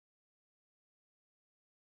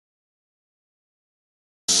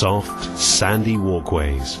Soft, sandy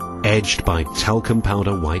walkways, edged by talcum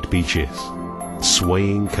powder white beaches,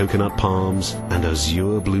 swaying coconut palms and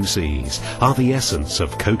azure blue seas are the essence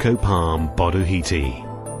of Coco Palm Boduhithi.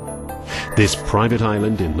 This private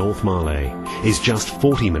island in North Male is just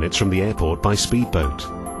 40 minutes from the airport by speedboat.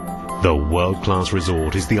 The world-class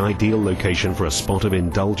resort is the ideal location for a spot of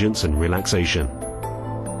indulgence and relaxation.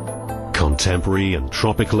 Contemporary and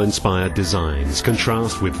tropical-inspired designs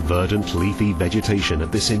contrast with verdant leafy vegetation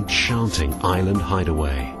at this enchanting island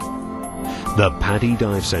hideaway. The Paddy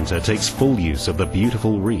Dive Centre takes full use of the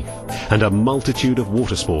beautiful reef, and a multitude of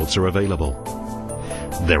water sports are available.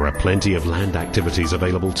 There are plenty of land activities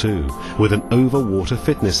available too, with an over-water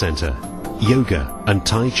fitness centre, yoga and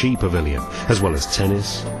Tai Chi pavilion, as well as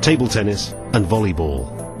tennis, table tennis and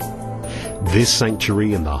volleyball. This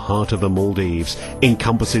sanctuary in the heart of the Maldives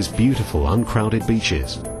encompasses beautiful uncrowded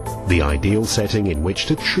beaches, the ideal setting in which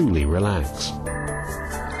to truly relax.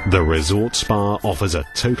 The resort spa offers a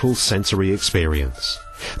total sensory experience.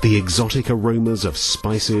 The exotic aromas of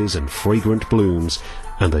spices and fragrant blooms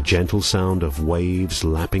and the gentle sound of waves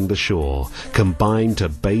lapping the shore combine to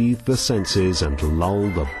bathe the senses and lull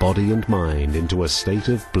the body and mind into a state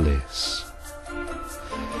of bliss.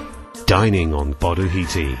 Dining on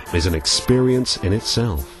Boduhithi is an experience in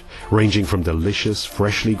itself, ranging from delicious,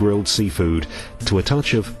 freshly grilled seafood to a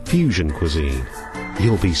touch of fusion cuisine.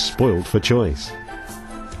 You'll be spoiled for choice.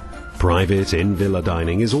 Private in-villa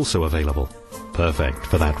dining is also available, perfect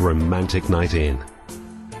for that romantic night in.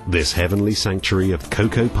 This heavenly sanctuary of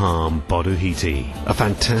Coco Palm Boduhithi, a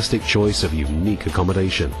fantastic choice of unique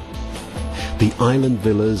accommodation. The island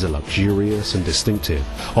villas are luxurious and distinctive,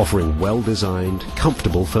 offering well-designed,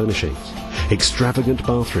 comfortable furnishings, extravagant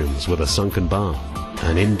bathrooms with a sunken bath,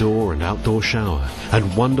 an indoor and outdoor shower,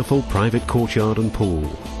 and wonderful private courtyard and pool.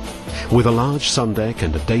 With a large sun deck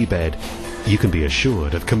and a daybed, you can be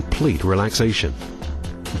assured of complete relaxation.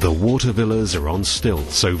 The water villas are on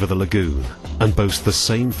stilts over the lagoon and boast the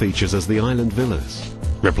same features as the island villas,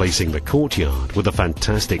 replacing the courtyard with a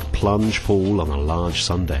fantastic plunge pool on a large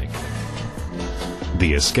sun deck.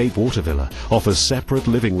 The Escape Water Villa offers separate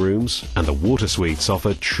living rooms, and the water suites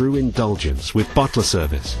offer true indulgence with butler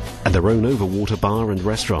service and their own overwater bar and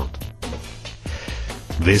restaurant.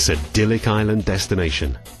 This idyllic island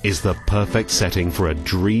destination is the perfect setting for a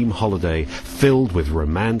dream holiday filled with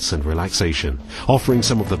romance and relaxation, offering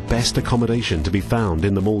some of the best accommodation to be found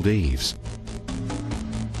in the Maldives.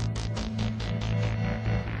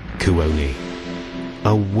 Kuoni,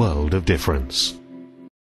 a world of difference.